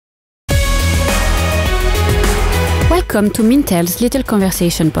Welcome to Mintel's Little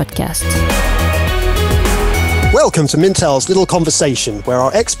Conversation podcast. Welcome to Mintel's Little Conversation, where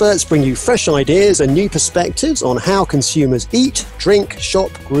our experts bring you fresh ideas and new perspectives on how consumers eat, drink,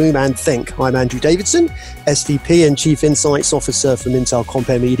 shop, groom and think. I'm Andrew Davidson, SVP and Chief Insights Officer for Mintel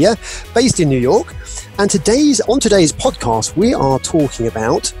Comperemedia, based in New York. And on today's podcast, we are talking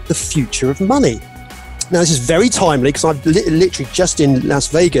about the future of money. Now, this is very timely because I'm literally just in Las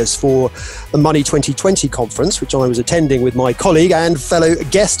Vegas for the Money 2020 conference, which I was attending with my colleague and fellow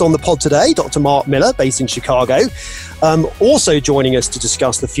guest on the pod today, Dr. Mark Miller, based in Chicago. Also joining us to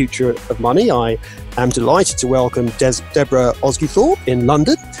discuss the future of money, I am delighted to welcome Deborah Osguthorpe in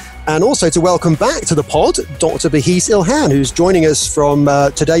London, and also to welcome back to the pod, Dr. Behice Ilhan, who's joining us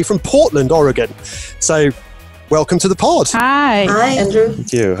today from Portland, Oregon. So, welcome to the pod. Hi. Hi, Andrew.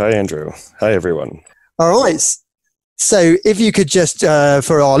 Thank you. Hi, Andrew. Hi, everyone. All right. So if you could just,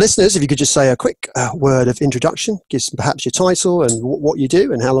 for our listeners, if you could just say a quick word of introduction, give perhaps your title and what you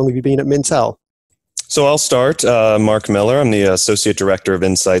do and how long have you been at Mintel? So I'll start. Mark Miller. I'm the Associate Director of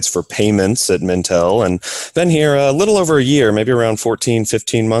Insights for Payments at Mintel, and been here a little over a year, maybe around 14,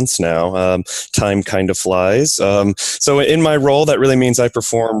 15 months now. Time kind of flies. So in my role, that really means I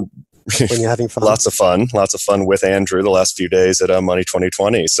perform when you're having fun. Lots of fun with Andrew the last few days at Money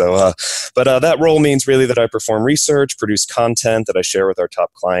 2020. So, but that role means really that I perform research, produce content that I share with our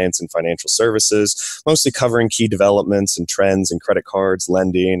top clients in financial services, mostly covering key developments and trends in credit cards,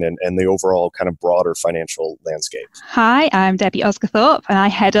 lending, and the overall kind of broader financial landscape. Hi, I'm Debbie Osguthorpe, and I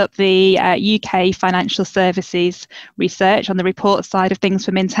head up the UK financial services research on the report side of things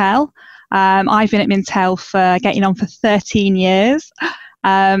for Mintel. I've been at Mintel for getting on for 13 years.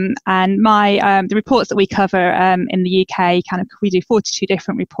 And the reports that we cover in the UK, we do 42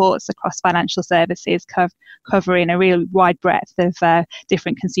 different reports across financial services, covering a really wide breadth of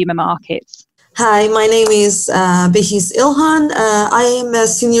different consumer markets. Hi, my name is Behice Ilhan. I am a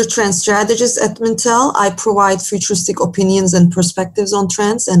senior trend strategist at Mintel. I provide futuristic opinions and perspectives on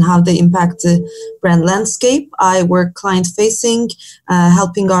trends and how they impact the brand landscape. I work client-facing,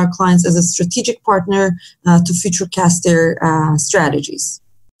 helping our clients as a strategic partner to futurecast their strategies.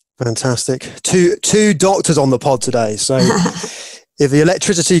 Fantastic. Two doctors on the pod today. So if the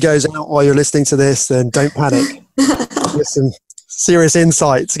electricity goes out while you're listening to this, then don't panic. There's some serious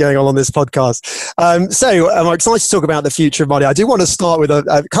insights going on this podcast. So I'm excited to talk about the future of money. I do want to start with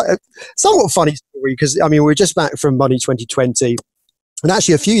a somewhat funny story because, we're just back from Money 2020. And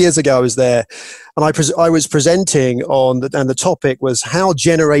actually, a few years ago, I was there and I was presenting and the topic was how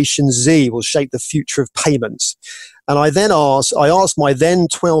Generation Z will shape the future of payments. And I asked my then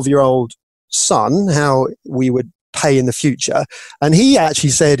 12-year-old son how we would pay in the future. And he actually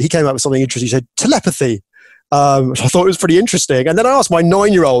said, he came up with something interesting. He said, telepathy. Which I thought was pretty interesting. And then I asked my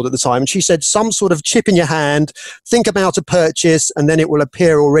 9-year-old at the time, and she said, some sort of chip in your hand, think about a purchase, and then it will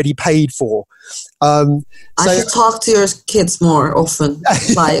appear already paid for. I should talk to your kids more often.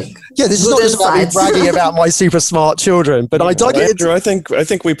 Yeah, this is not just about me bragging about my super smart children, but I dug into. Andrew, I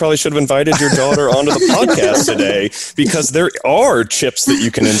think we probably should have invited your daughter onto the podcast today because there are chips that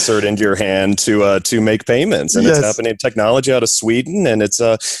you can insert into your hand to make payments, and It's happening. Technology out of Sweden, and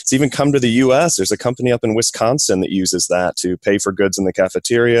it's even come to the U.S. There's a company up in Wisconsin that uses that to pay for goods in the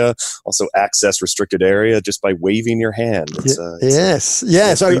cafeteria, also access restricted area just by waving your hand. It's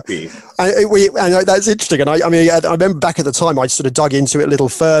creepy. And that's interesting. And I remember back at the time, I sort of dug into it a little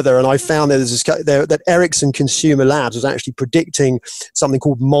further, and I found that Ericsson Consumer Labs was actually predicting something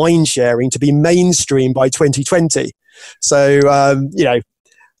called mind sharing to be mainstream by 2020. So, clearly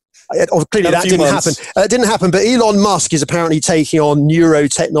that didn't happen. It didn't happen, but Elon Musk is apparently taking on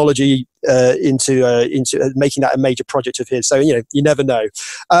neurotechnology into making that a major project of his. So, you never know.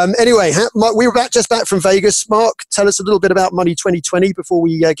 Anyway, we were just back from Vegas. Mark, tell us a little bit about Money 2020 before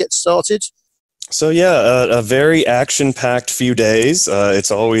we get started. So a very action-packed few days. It's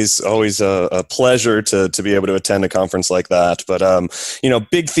always a pleasure to be able to attend a conference like that. But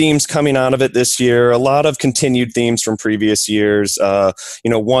big themes coming out of it this year. A lot of continued themes from previous years. A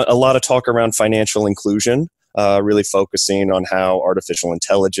lot of talk around financial inclusion. Really focusing on how artificial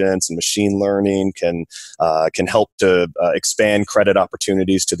intelligence and machine learning can help to expand credit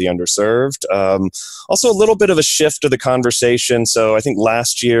opportunities to the underserved. Also, a little bit of a shift to the conversation. So I think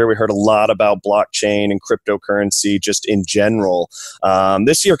last year we heard a lot about blockchain and cryptocurrency just in general.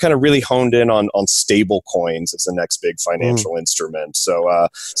 This year kind of really honed in on stable coins as the next big financial instrument. So a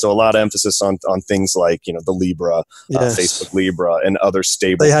lot of emphasis on things like the Libra, Facebook Libra, and other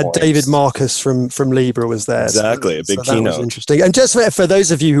stable. They had coins. David Marcus from Libra was there. there. Exactly, a big that keynote. was interesting. And just for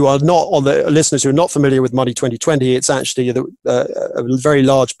those of you who are not on the listeners who are not familiar with Money 2020, it's actually a very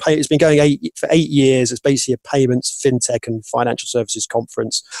large pay. It's been going for 8 years. It's basically a payments, fintech, and financial services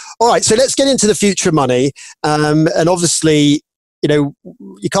conference. All right, so let's get into the future of money. And obviously,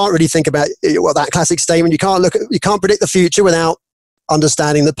 you can't really think about that classic statement. You can't predict the future without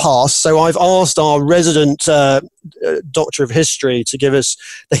understanding the past. So I've asked our resident doctor of history to give us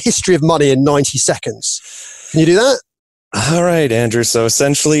the history of money in 90 seconds. Can you do that? All right, Andrew. So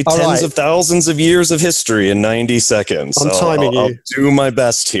essentially tens of thousands of years of history in 90 seconds. I'm timing you. I'll do my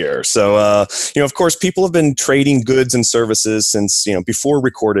best here. So, of course, people have been trading goods and services since, before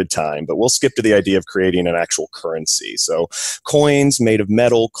recorded time, but we'll skip to the idea of creating an actual currency. So coins made of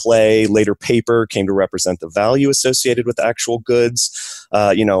metal, clay, later paper came to represent the value associated with actual goods.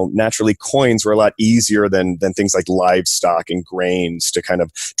 Naturally, coins were a lot easier than things like livestock and grains to kind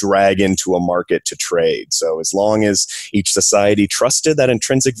of drag into a market to trade. So as long as each society trusted that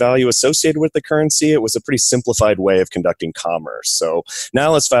intrinsic value associated with the currency, it was a pretty simplified way of conducting commerce. So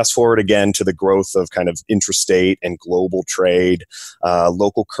now let's fast forward again to the growth of kind of intrastate and global trade.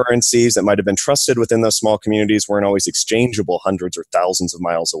 Local currencies that might have been trusted within those small communities weren't always exchangeable hundreds or thousands of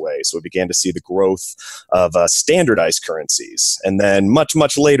miles away. So we began to see the growth of standardized currencies. And then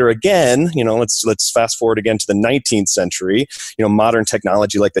much later again, let's fast forward again to the 19th century. Modern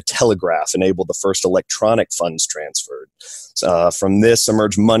technology like the telegraph enabled the first electronic funds transferred. From this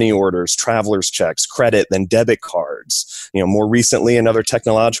emerged money orders, traveler's checks, credit, then debit cards. More recently, another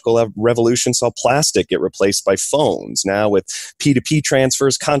technological revolution saw plastic get replaced by phones. Now with P2P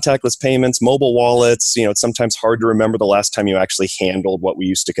transfers, contactless payments, mobile wallets, it's sometimes hard to remember the last time you actually handled what we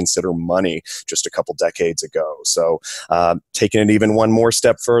used to consider money just a couple decades ago. So taking it even one more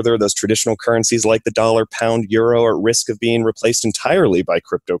step further, those traditional currencies like the dollar, pound, euro are at risk of being replaced entirely by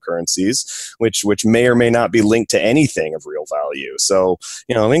cryptocurrencies, which may or may not be linked to anything of real value. So,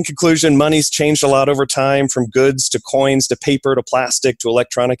 in conclusion, money's changed a lot over time, from goods to coins to paper to plastic to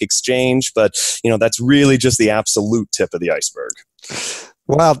electronic exchange. But, that's really just the absolute tip of the iceberg.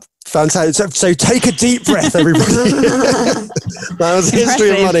 Wow, fantastic. So take a deep breath, everybody. That was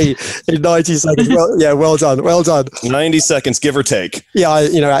history of money in 90 seconds. Well done. Well done. 90 seconds, give or take. Yeah,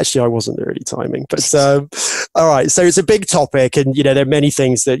 actually I wasn't really timing. But all right, so it's a big topic, and, there are many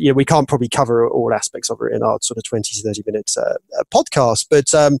things that, we can't probably cover all aspects of it in our sort of 20 to 30 minutes podcast, but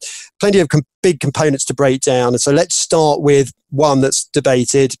plenty of big components to break down. And so let's start with one that's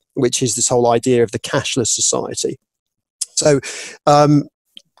debated, which is this whole idea of the cashless society. So,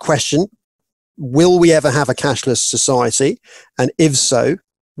 question, will we ever have a cashless society? And if so,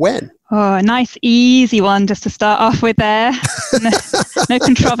 when? Oh, a nice easy one just to start off with there. No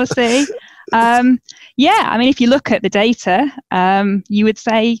controversy. If you look at the data, you would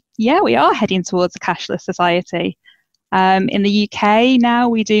say, we are heading towards a cashless society. In the UK now,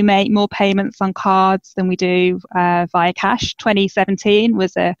 we do make more payments on cards than we do via cash. 2017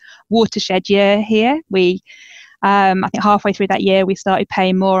 was a watershed year here. I think halfway through that year, we started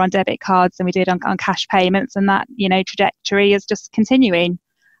paying more on debit cards than we did on cash payments, and that, trajectory is just continuing.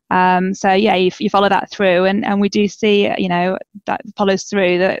 You follow that through, and we do see, that follows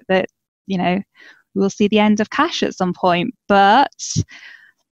through that we'll see the end of cash at some point. But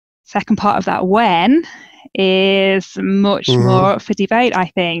second part of that, when, is much more up for debate, I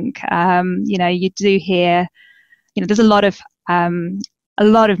think. You do hear, there's a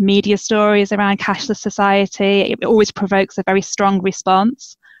lot of media stories around cashless society. It always provokes a very strong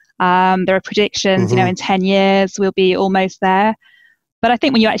response. There are predictions, in 10 years we'll be almost there. But I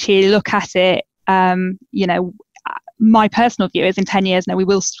think when you actually look at it, my personal view is in 10 years now,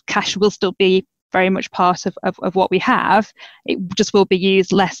 cash will still be very much part of what we have. It just will be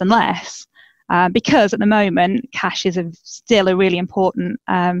used less and less. Because at the moment, cash is still a really important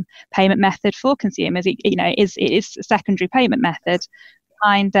payment method for consumers. It is a secondary payment method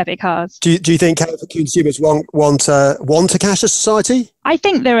behind debit cards. Do you think consumers want a cashless society? I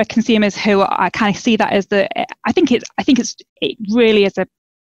think there are consumers who I kind of see that as I think it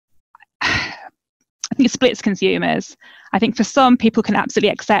splits consumers. I think for some people can absolutely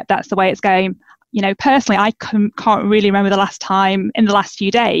accept that's the way it's going. Personally, I can't really remember the last time in the last few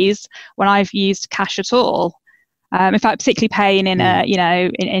days when I've used cash at all. In fact, particularly paying in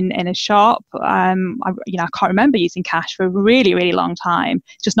a shop, I can't remember using cash for a really, really long time.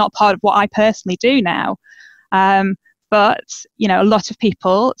 It's just not part of what I personally do now. But a lot of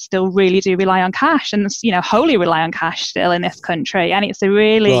people still really do rely on cash, and wholly rely on cash still in this country. And it's a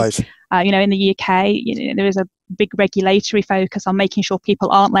really In the UK, there is a big regulatory focus on making sure people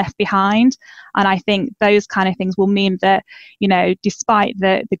aren't left behind. And I think those kind of things will mean that, despite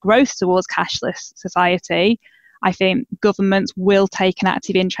the growth towards cashless society, I think governments will take an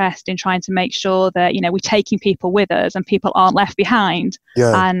active interest in trying to make sure that, we're taking people with us and people aren't left behind.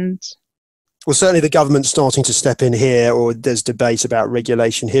 Yeah. And well, certainly the government's starting to step in here, or there's debate about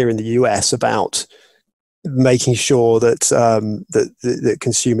regulation here in the US about making sure that that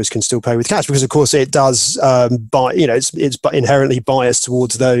consumers can still pay with cash, because of course it does it's inherently biased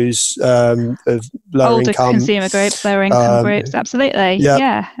towards those of lower older income consumer groups, lower income groups. Absolutely.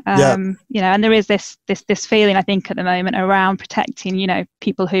 And there is this feeling, I think, at the moment around protecting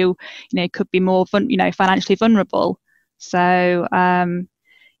people who could be more financially vulnerable. So I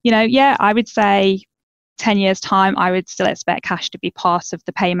would say 10 years time, I would still expect cash to be part of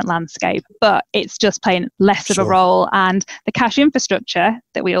the payment landscape, but it's just playing less of a role. And the cash infrastructure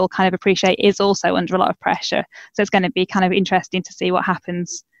that we all kind of appreciate is also under a lot of pressure. So it's going to be kind of interesting to see what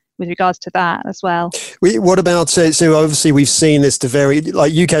happens with regards to that as well. What about, so obviously we've seen this to vary,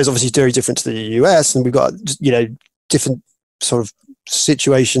 like UK is obviously very different to the US, and we've got, different sort of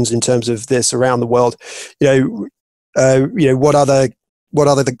situations in terms of this around the world. What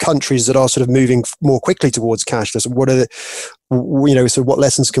are the countries that are sort of moving more quickly towards cashless? What are what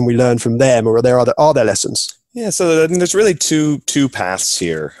lessons can we learn from them, or are there lessons? Yeah, so there's really two paths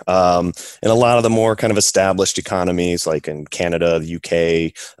here. In a lot of the more kind of established economies, like in Canada, the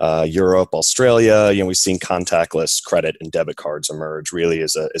UK, Europe, Australia, we've seen contactless credit and debit cards emerge really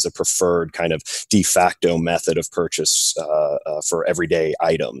as a preferred kind of de facto method of purchase for everyday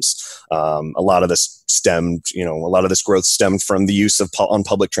items. A lot of this growth stemmed from the use on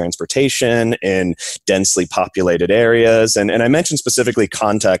public transportation in densely populated areas. And I mentioned specifically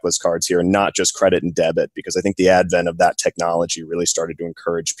contactless cards here, and not just credit and debit, because I think the advent of that technology really started to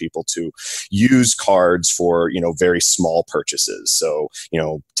encourage people to use cards for, very small purchases. So,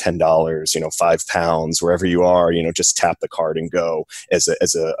 $10, £5, wherever you are, just tap the card and go as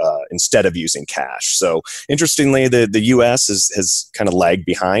instead of using cash. So interestingly, the US has kind of lagged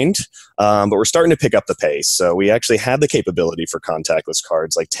behind. But we're starting to pick up the pace. So we actually had the capability for contactless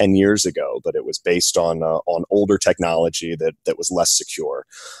cards like 10 years ago, but it was based on older technology that was less secure.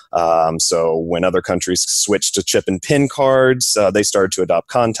 So when other countries switched to chip and PIN cards, they started to adopt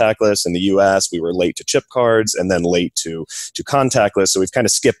contactless. In the US, we were late to chip cards and then late to contactless. So we've kind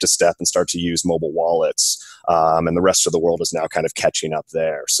of skipped a step and start to use mobile wallets. And the rest of the world is now kind of catching up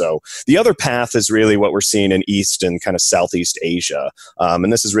there. So the other path is really what we're seeing in East and kind of Southeast Asia.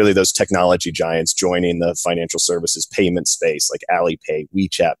 And this is really those technology giants joining the financial services payment space, like Alipay,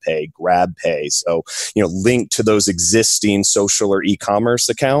 WeChat Pay, GrabPay. So, linked to those existing social or e-commerce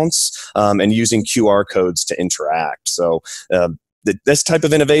accounts and using QR codes to interact. So this type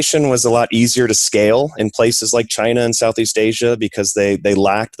of innovation was a lot easier to scale in places like China and Southeast Asia because they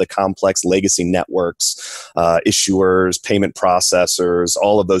lacked the complex legacy networks, issuers, payment processors,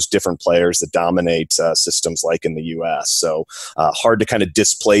 all of those different players that dominate systems like in the US. So hard to kind of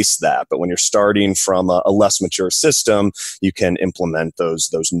displace that. But when you're starting from a less mature system, you can implement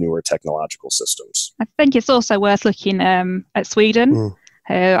those newer technological systems. I think it's also worth looking at Sweden,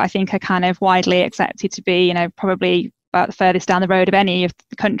 who I think are kind of widely accepted to be, probably about the furthest down the road of any of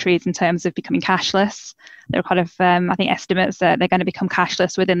the countries in terms of becoming cashless. There are kind of, I think, estimates that they're going to become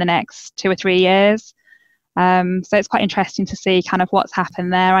cashless within the next 2 or 3 years. So it's quite interesting to see kind of what's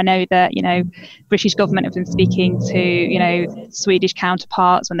happened there. I know that, British government have been speaking to, Swedish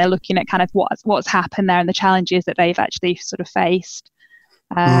counterparts when they're looking at kind of what's happened there and the challenges that they've actually sort of faced.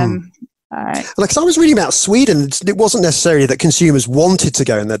 Because I was reading about Sweden, it wasn't necessarily that consumers wanted to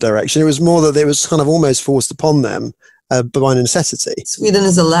go in that direction. It was more that it was kind of almost forced upon them by necessity. Sweden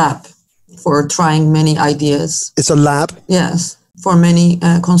is a lab for trying many ideas. It's a lab? Yes, for many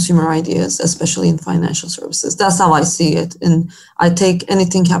consumer ideas, especially in financial services. That's how I see it. And I take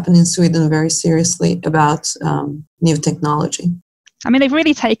anything happening in Sweden very seriously about new technology. I mean, they've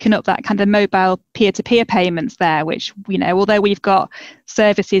really taken up that kind of mobile peer-to-peer payments there, which, although we've got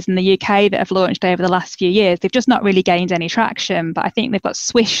services in the UK that have launched over the last few years, they've just not really gained any traction. But I think they've got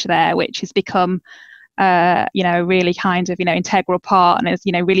Swish there, which has become, a really kind of, integral part and has,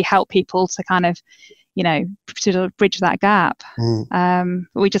 really helped people to kind of, sort of bridge that gap. But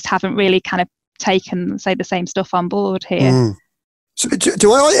we just haven't really kind of taken, say, the same stuff on board here. So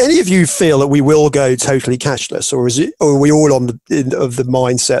do any of you feel that we will go totally cashless, or are we all of the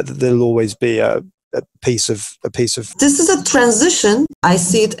mindset that there'll always be a piece of? This is a transition. I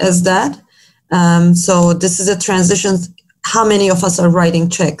see it as that. So this is a transition. How many of us are writing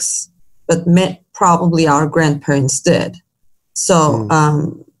checks? But probably our grandparents did. So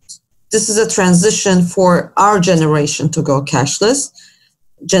this is a transition for our generation to go cashless.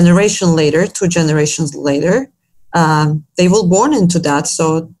 Generation later, 2 generations later, they will born into that,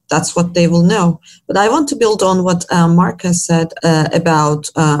 so that's what they will know. But I want to build on what Mark has said about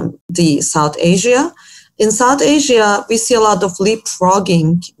the South Asia. In South Asia, we see a lot of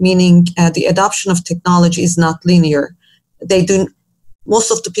leapfrogging, meaning the adoption of technology is not linear.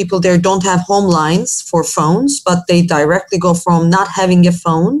 Most of the people there don't have home lines for phones, but they directly go from not having a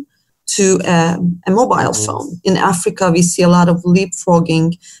phone to a mobile phone. In Africa, we see a lot of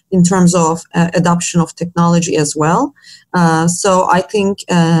leapfrogging in terms of adoption of technology as well. So I think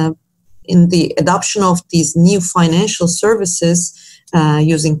in the adoption of these new financial services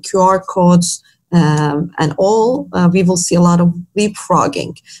using QR codes and all, we will see a lot of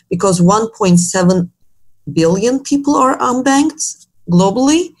leapfrogging because 1.7 billion people are unbanked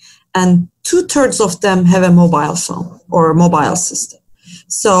globally, and 2/3 of them have a mobile phone or a mobile system.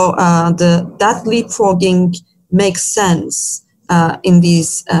 So that leapfrogging makes sense in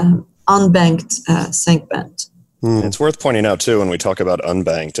these unbanked segment. It's worth pointing out too when we talk about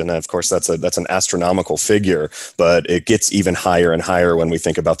unbanked, and of course that's an astronomical figure, but it gets even higher and higher when we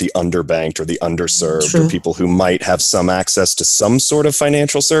think about the underbanked or the underserved, or people who might have some access to some sort of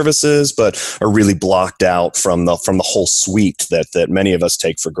financial services, but are really blocked out from the whole suite that many of us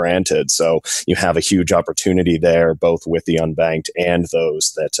take for granted. So you have a huge opportunity there, both with the unbanked and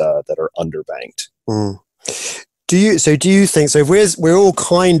those that are underbanked. Do you think so? If we're all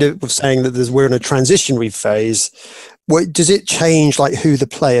kind of saying that we're in a transitionary phase, does it change like who the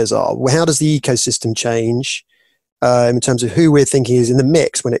players are? How does the ecosystem change in terms of who we're thinking is in the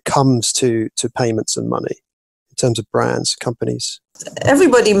mix when it comes to payments and money, in terms of brands, companies?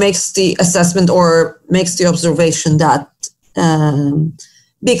 Everybody makes the assessment or makes the observation that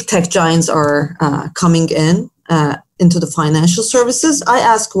big tech giants are coming into the financial services. I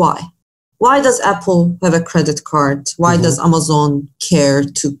ask why. Why does Apple have a credit card? Why does Amazon care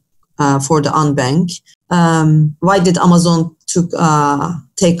for the unbanked? Why did Amazon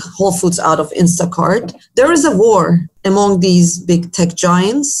take Whole Foods out of Instacart? There is a war among these big tech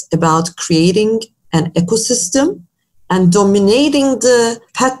giants about creating an ecosystem and dominating the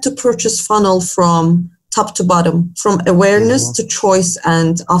path to purchase funnel from top to bottom, from awareness to choice,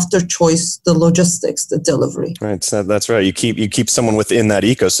 and after choice, the logistics, the delivery. Right, so that's right. You keep someone within that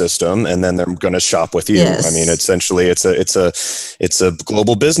ecosystem, and then they're going to shop with you. Yes. I mean, essentially, it's a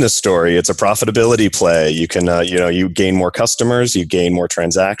global business story. It's a profitability play. You can you gain more customers, you gain more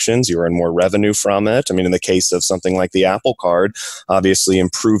transactions, you earn more revenue from it. I mean, in the case of something like the Apple Card, obviously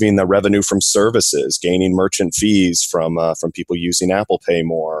improving the revenue from services, gaining merchant fees from people using Apple Pay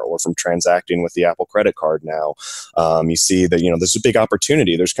more, or from transacting with the Apple credit card now. You see that there's a big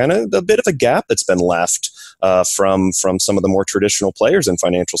opportunity. There's kind of a bit of a gap that's been left from some of the more traditional players in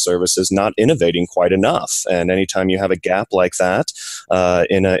financial services not innovating quite enough. And anytime you have a gap like that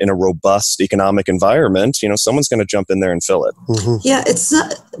in a robust economic environment, someone's going to jump in there and fill it. Yeah, it's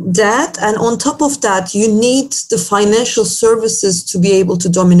that, and on top of that, you need the financial services to be able to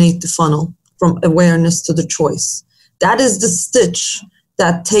dominate the funnel from awareness to the choice. That is the stitch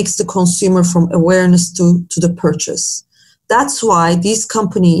that takes the consumer from awareness to the purchase. That's why these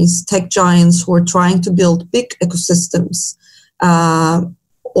companies, tech giants who are trying to build big ecosystems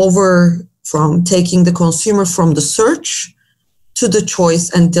over from taking the consumer from the search to the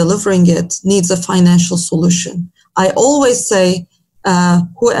choice and delivering it, needs a financial solution. I always say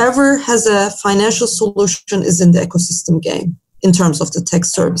whoever has a financial solution is in the ecosystem game in terms of the tech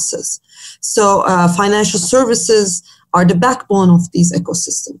services. So financial services are the backbone of these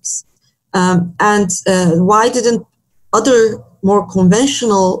ecosystems. And why didn't other more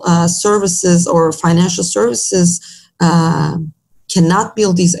conventional services or financial services cannot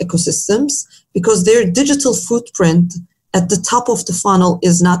build these ecosystems? Because their digital footprint at the top of the funnel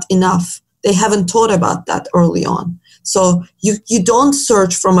is not enough. They haven't thought about that early on. So you don't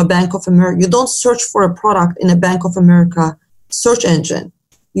search from a Bank of America. You don't search for a product in a Bank of America search engine.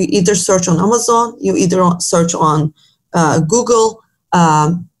 You either search on Amazon, you either search on Google.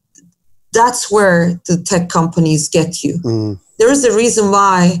 That's where the tech companies get you. There is a reason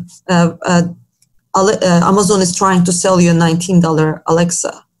why Amazon is trying to sell you a $19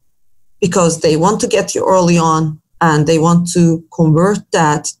 Alexa, because they want to get you early on and they want to convert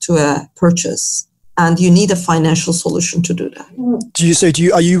that to a purchase. And you need a financial solution to do that.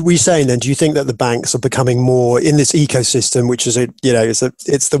 Are we saying then? Do you think that the banks are becoming more in this ecosystem, which is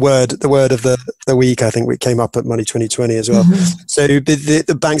it's the word of the week? I think we came up at Money 2020 as well. So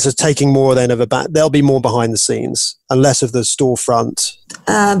the banks are taking more then of they'll be more behind the scenes and less of the storefront.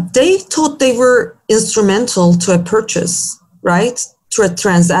 They thought they were instrumental to a purchase, right?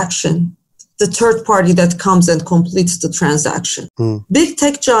 transaction, the third party that comes and completes the transaction. Big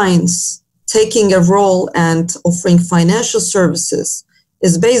tech giants taking a role and offering financial services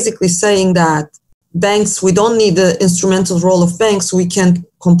is basically saying that banks, we don't need the instrumental role of banks, we can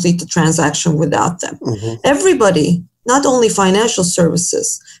complete the transaction without them. Everybody, not only financial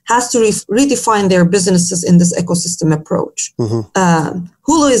services, has to redefine their businesses in this ecosystem approach.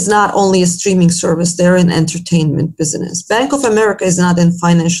 Hulu is not only a streaming service, they're in entertainment business. Bank of America is not in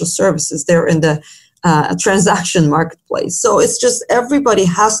financial services, they're in the transaction marketplace. So it's just everybody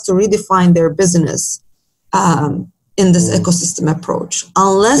has to redefine their business in this ecosystem approach.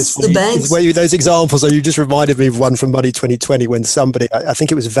 Unless the banks... Those examples, you just reminded me of one from Money 2020 when somebody, I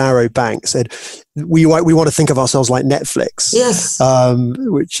think it was Varo Bank, said, we want to think of ourselves like Netflix. Yes.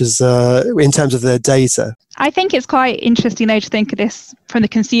 Which is in terms of their data. I think it's quite interesting, though, to think of this from the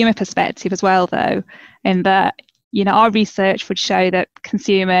consumer perspective as well, though, in that, you know, our research would show that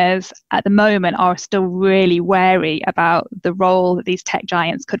consumers at the moment are still really wary about the role that these tech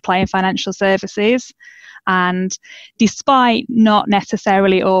giants could play in financial services. And despite not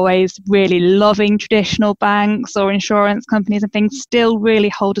necessarily always really loving traditional banks or insurance companies and things, still really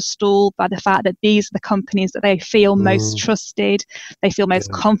hold a stool by the fact that these are the companies that they feel most trusted, they feel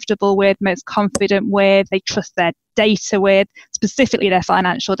most comfortable with, most confident with, they trust their data with, specifically their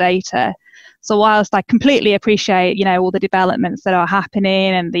financial data. So whilst I completely appreciate, you know, all the developments that are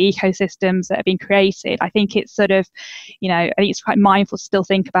happening and the ecosystems that have been created, I think it's sort of, you know, I think it's quite mindful to still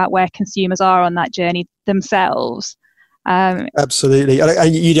think about where consumers are on that journey themselves. Absolutely.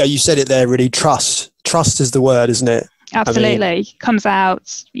 And you said it there, really. Trust is the word, isn't it? Absolutely. I mean, comes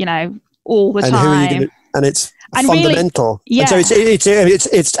out, you know, all the time. Who are you gonna, and it's fundamental. Really, and so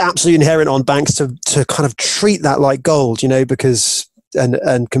it's absolutely inherent on banks to kind of treat that like gold, you know, because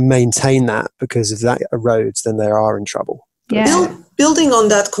and can maintain that, because if that erodes, then they are in trouble. Yeah. Building on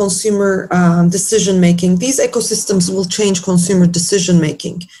that consumer decision making, these ecosystems will change consumer decision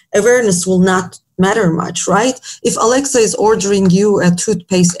making. Awareness will not matter much, right? If Alexa is ordering you a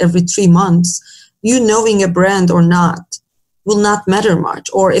toothpaste every 3 months, you knowing a brand or not will not matter much.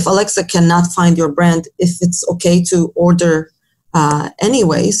 Or if Alexa cannot find your brand, if it's okay to order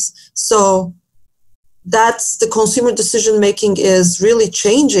anyways. So that's the consumer decision making is really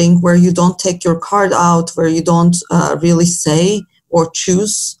changing, where you don't take your card out, where you don't really say or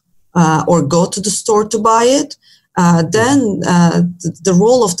choose or go to the store to buy it. Then the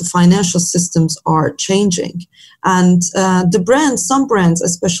role of the financial systems are changing. And the brands, some brands,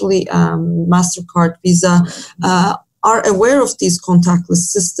 especially MasterCard, Visa, are aware of these contactless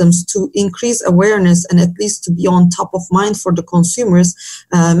systems to increase awareness and at least to be on top of mind for the consumers.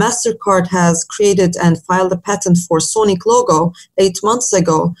 MasterCard has created and filed a patent for Sonic logo 8 months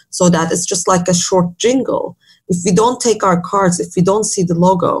ago, so that it's just like a short jingle. If we don't take our cards, if we don't see the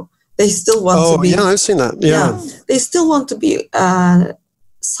logo, they still want to be... Oh, yeah, I've seen that. Yeah. They still want to be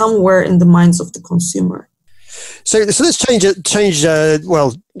somewhere in the minds of the consumer. So let's change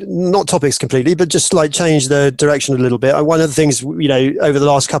well, not topics completely, but just like change the direction a little bit. One of the things, you know, over the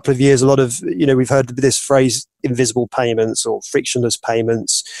last couple of years, a lot of, you know, we've heard this phrase, invisible payments or frictionless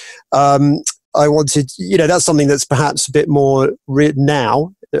payments. I wanted, you know, that's something that's perhaps a bit more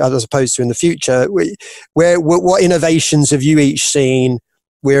now as opposed to in the future. What innovations have you each seen?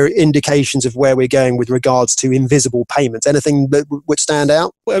 Where indications of where we're going with regards to invisible payments? Anything that would stand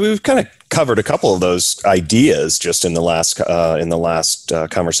out? Well, we've kind of covered a couple of those ideas just in the last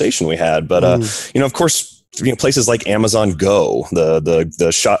conversation we had, but you know, of course, you know, places like Amazon Go,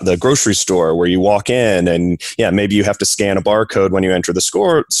 the grocery store where you walk in and maybe you have to scan a barcode when you enter the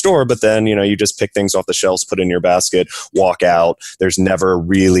store, but then, you know, you just pick things off the shelves, put it in your basket, walk out. There's never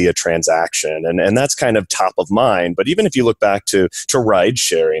really a transaction. And that's kind of top of mind. But even if you look back to ride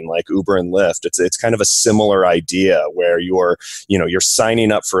sharing like Uber and Lyft, it's kind of a similar idea where you're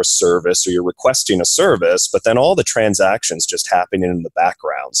signing up for a service or you're requesting a service, but then all the transactions just happening in the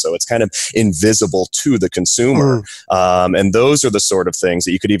background. So it's kind of invisible to the consumer. And those are the sort of things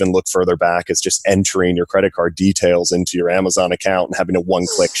that you could even look further back as just entering your credit card details into your Amazon account and having a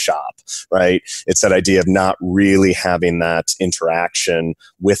one-click shop, right? It's that idea of not really having that interaction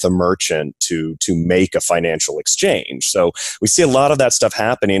with a merchant to make a financial exchange. So we see a lot of that stuff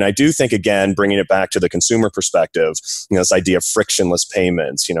happening. I do think, again, bringing it back to the consumer perspective, you know, this idea of frictionless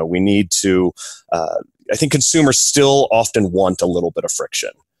payments, you know, we need to, I think consumers still often want a little bit of friction.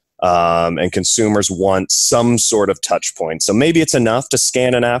 And consumers want some sort of touch point. So maybe it's enough to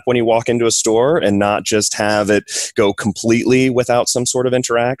scan an app when you walk into a store and not just have it go completely without some sort of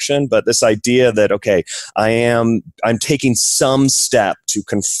interaction. But this idea that, okay, I'm taking some step to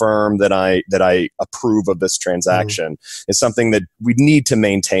confirm that I approve of this transaction is something that we need to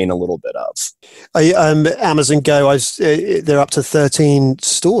maintain a little bit of. Amazon Go, they're up to 13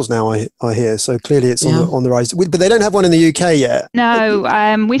 stores now, I hear. So clearly it's on the rise. But they don't have one in the UK yet.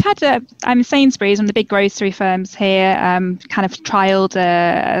 No, we've had Sainsbury's, one of the big grocery firms here, kind of trialled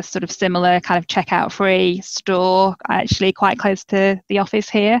a sort of similar kind of checkout-free store, actually quite close to the office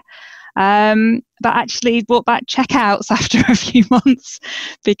here. But actually brought back checkouts after a few months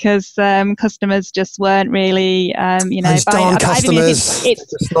because customers just weren't really, Those darn customers.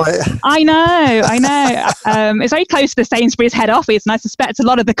 I know. It's very close to the Sainsbury's head office, and I suspect a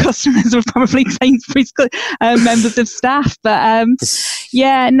lot of the customers were probably Sainsbury's members of staff. But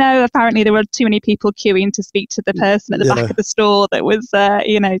apparently there were too many people queuing to speak to the person at the back of the store that was,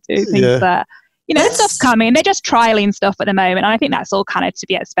 doing things that. Stuff's coming. They're just trialing stuff at the moment. And I think that's all kind of to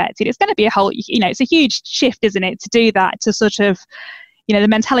be expected. It's going to be it's a huge shift, isn't it, to do that, to sort of, the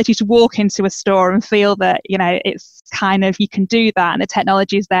mentality to walk into a store and feel that, it's kind of, you can do that and the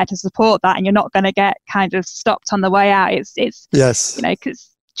technology is there to support that and you're not going to get kind of stopped on the way out. It's because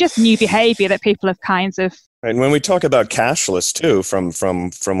just new behavior that people have kind of. And when we talk about cashless too, from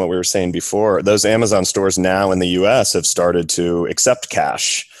what we were saying before, those Amazon stores now in the US have started to accept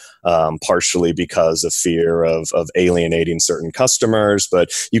cash. Partially because of fear of alienating certain customers,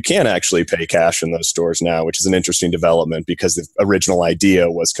 but you can actually pay cash in those stores now, which is an interesting development because the original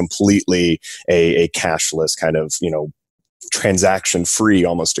idea was completely a cashless kind of, transaction-free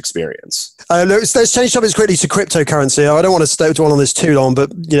almost experience. Let's change topics quickly to cryptocurrency. I don't want to dwell on this too long,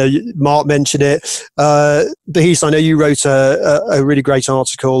 but Mark mentioned it. Behice, I know you wrote a really great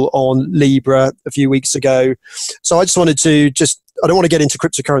article on Libra a few weeks ago. So I just wanted to I don't want to get into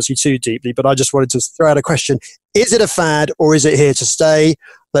cryptocurrency too deeply, but I just wanted to throw out a question. Is it a fad or is it here to stay?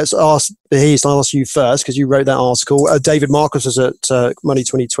 Let's ask Behice. I'll ask you first because you wrote that article. David Marcus was at Money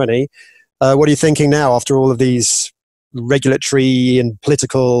 2020. What are you thinking now after all of these regulatory and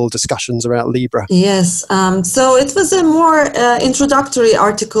political discussions about Libra? Yes. So it was a more introductory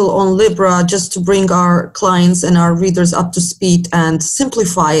article on Libra just to bring our clients and our readers up to speed and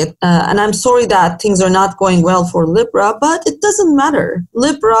simplify it. And I'm sorry that things are not going well for Libra, but it doesn't matter.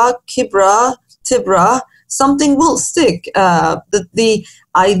 Libra, Kibra, Tibra, something will stick. The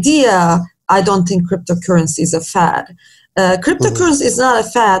idea, I don't think cryptocurrency is a fad. Cryptocurrency is not a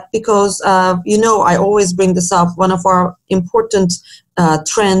fad because, I always bring this up. One of our important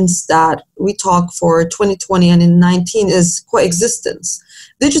trends that we talk for 2020 and in 19 is coexistence.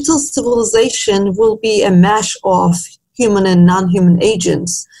 Digital civilization will be a mash of human and non-human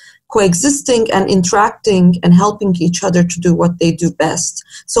agents coexisting and interacting and helping each other to do what they do best.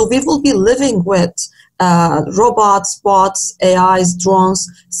 So we will be living with robots, bots, AIs, drones,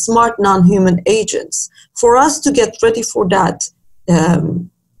 smart non-human agents. For us to get ready for that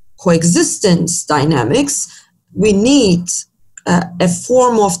coexistence dynamics, we need a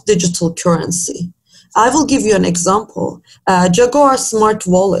form of digital currency. I will give you an example. Jaguar Smart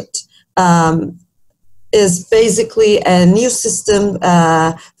Wallet is basically a new system.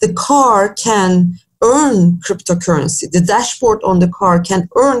 The car can earn cryptocurrency. The dashboard on the car can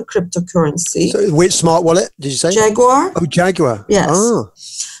earn cryptocurrency. So which smart wallet did you say? Jaguar. Oh, Jaguar. Yes. Oh.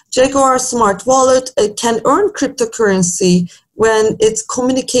 Jaguar Smart Wallet can earn cryptocurrency when it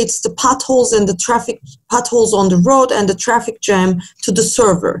communicates the potholes and the potholes on the road and the traffic jam to the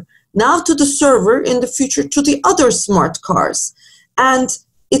server. Now to the server, in the future to the other smart cars. And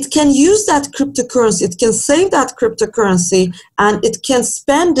it can use that cryptocurrency, it can save that cryptocurrency, and it can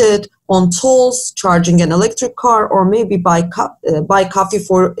spend it on tolls, charging an electric car, or maybe buy coffee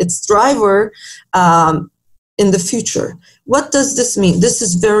for its driver in the future. What does this mean? This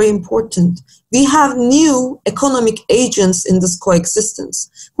is very important. We have new economic agents in this coexistence.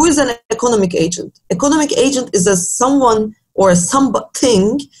 Who is an economic agent? Economic agent is someone or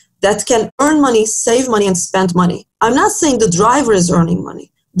something that can earn money, save money, and spend money. I'm not saying the driver is earning money.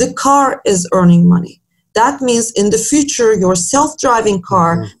 The car is earning money. That means in the future, your self-driving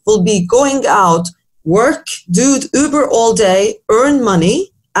car will be going out, work, do Uber all day, earn money,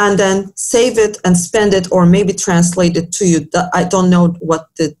 and then save it and spend it, or maybe translate it to you. I don't know what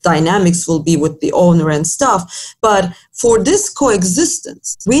the dynamics will be with the owner and stuff. But for this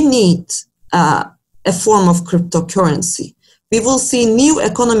coexistence, we need a form of cryptocurrency. We will see new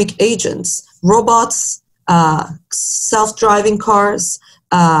economic agents, robots, self-driving cars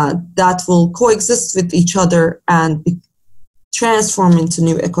that will coexist with each other and transform into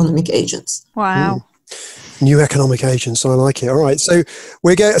new economic agents. Wow. New economic agents. I like it. All right. So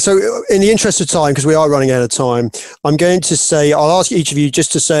So in the interest of time, because we are running out of time, I'm going to say, I'll ask each of you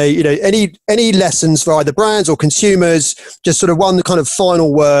just to say, any lessons for either brands or consumers, just sort of one kind of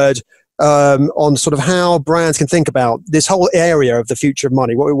final word on sort of how brands can think about this whole area of the future of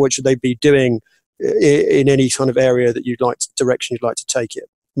money. What should they be doing in any kind of area that direction you'd like to take it?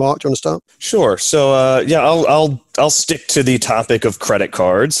 Mark, do you want to start? Sure. So, I'll stick to the topic of credit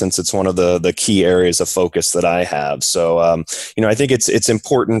cards since it's one of the key areas of focus that I have. So, I think it's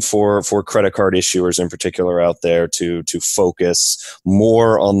important for credit card issuers in particular out there to focus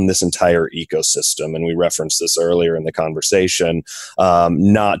more on this entire ecosystem. And we referenced this earlier in the conversation.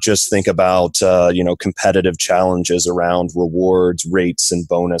 Not just think about competitive challenges around rewards, rates, and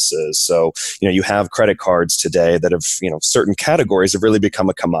bonuses. So, you have credit cards today that have certain categories have really become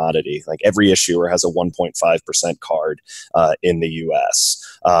a commodity. Like every issuer has a 1.5% card in the US.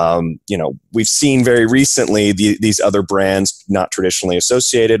 We've seen very recently these other brands not traditionally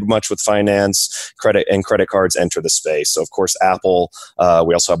associated much with finance, credit cards enter the space. So of course, Apple,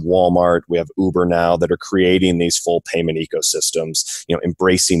 we also have Walmart, we have Uber now that are creating these full payment ecosystems,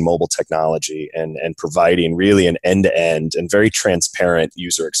 embracing mobile technology and providing really an end-to-end and very transparent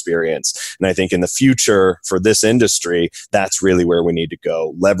user experience. And I think in the future for this industry, that's really where we need to go,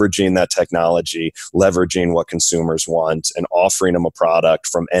 leveraging that technology, leveraging what consumers want, and offering them a product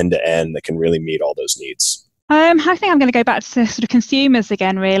from end to end that can really meet all those needs. I think I'm going to go back to sort of consumers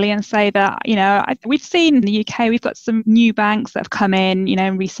again, really, and say that, we've seen in the UK, we've got some new banks that have come in,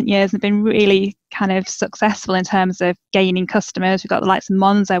 in recent years and been really kind of successful in terms of gaining customers. We've got the likes of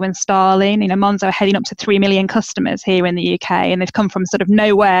Monzo and Starling. Monzo are heading up to 3 million customers here in the UK, and they've come from sort of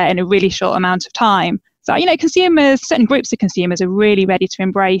nowhere in a really short amount of time. So, consumers, certain groups of consumers are really ready to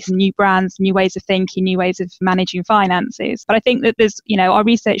embrace new brands, new ways of thinking, new ways of managing finances. But I think that there's, our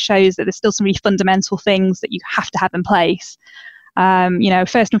research shows that there's still some really fundamental things that you have to have in place.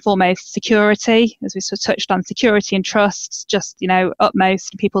 First and foremost, security, as we sort of touched on, security and trust, just,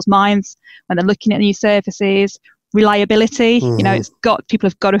 utmost in people's minds when they're looking at new services. Reliability, people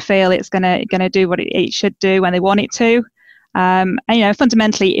have got to feel it's going to do what it should do when they want it to. And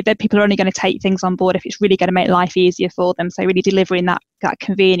fundamentally, if people are only going to take things on board if it's really going to make life easier for them, so really delivering that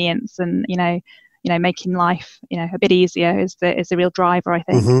convenience and making life a bit easier is the real driver, I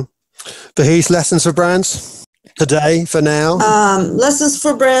think. Behice, lessons for brands today, for now. Lessons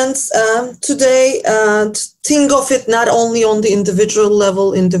for brands today. Think of it not only on the individual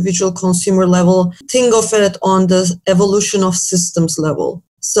level, individual consumer level. Think of it on the evolution of systems level.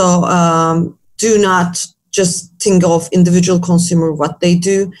 So do not just think of individual consumer, what they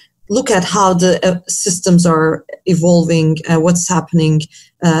do. Look at how the systems are evolving, what's happening,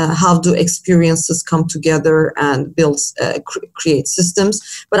 how do experiences come together and create systems.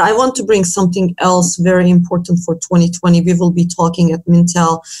 But I want to bring something else very important for 2020. We will be talking at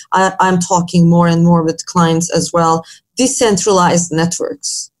Mintel. I'm talking more and more with clients as well. Decentralized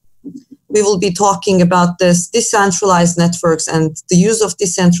networks. We will be talking about this decentralized networks and the use of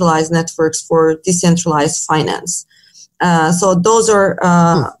decentralized networks for decentralized finance. So those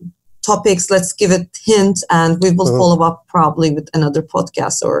are topics. Let's give it a hint, and we will follow up probably with another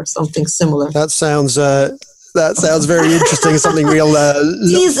podcast or something similar. That sounds very interesting. Something we'll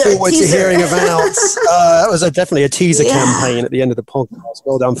look forward to hearing about. That was definitely a teaser campaign at the end of the podcast.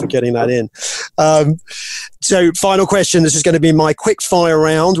 Well done for getting that in. So final question. This is going to be my quick fire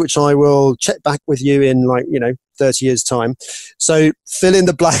round, which I will check back with you in 30 years time. So fill in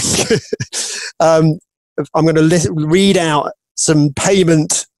the blank. I'm going to read out some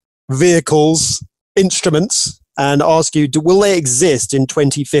payment vehicles, instruments, and ask you, will they exist in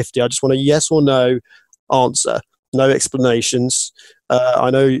 2050? I just want a yes or no answer. No explanations.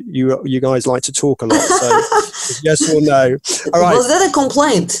 I know you guys like to talk a lot, so yes or no. All right. Was that a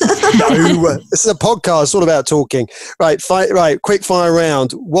complaint? No, this is a podcast. It's all about talking. Right, quick fire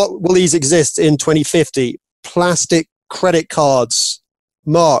round. What will these exist in 2050? Plastic credit cards.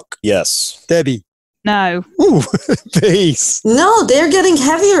 Mark. Yes. Debbie. No. Ooh, peace. No, they're getting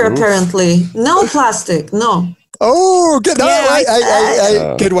heavier apparently. No plastic. No. Oh, good.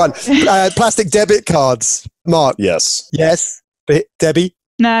 Good one. Plastic debit cards. Mark. Yes. Yes. Debbie.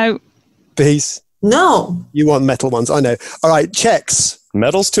 No. Peace. No. You want metal ones, I know. All right, checks.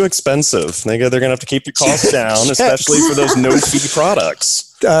 Metal's too expensive. They're going to have to keep your costs down, especially for those no-fee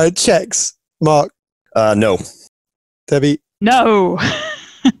products. Checks. Mark. No. Debbie. No.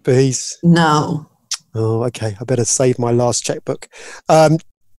 Peace. No. Oh, okay. I better save my last checkbook.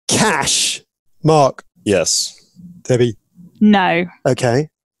 Cash. Mark. Yes. Debbie. No. Okay.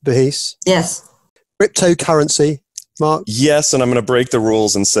 Behice. Yes. Cryptocurrency. Mark? Yes, and I'm going to break the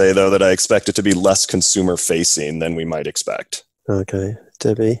rules and say, though, that I expect it to be less consumer-facing than we might expect. Okay.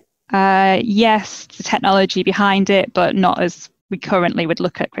 Debbie? Yes, the technology behind it, but not as we currently would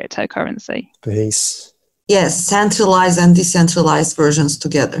look at cryptocurrency. Behice? Yes, centralized and decentralized versions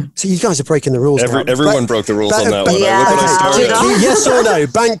together. So you guys are breaking the rules now. Everyone broke the rules on that one. yeah. Look what I started. Yes or no?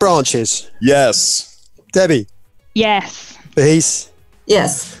 Bank branches? Yes. Debbie? Yes. Behice?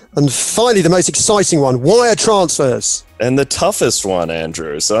 Yes. And finally, the most exciting one, wire transfers. And the toughest one,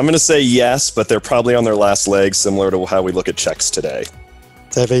 Andrew. So I'm going to say yes, but they're probably on their last legs, similar to how we look at checks today.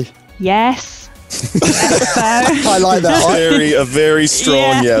 Debbie? Yes. I like that. A very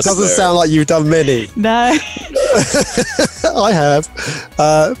strong yes. Doesn't there. sound like you've done many. No. I have.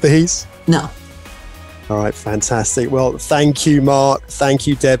 Behice? No. All right, fantastic. Well, thank you, Mark. Thank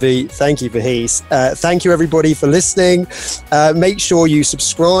you, Debbie. Thank you, Behice. Thank you, everybody, for listening. Make sure you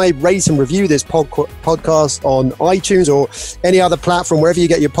subscribe, rate and review this podcast on iTunes or any other platform, wherever you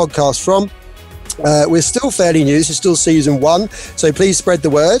get your podcast from. We're still fairly new. This is still season 1. So please spread the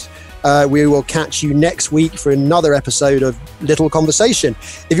word. We will catch you next week for another episode of Little Conversation.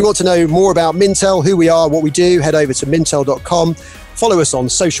 If you want to know more about Mintel, who we are, what we do, head over to mintel.com. Follow us on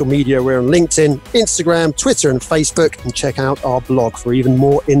social media. We're on LinkedIn, Instagram, Twitter, and Facebook. And check out our blog for even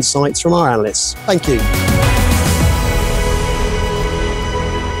more insights from our analysts. Thank you.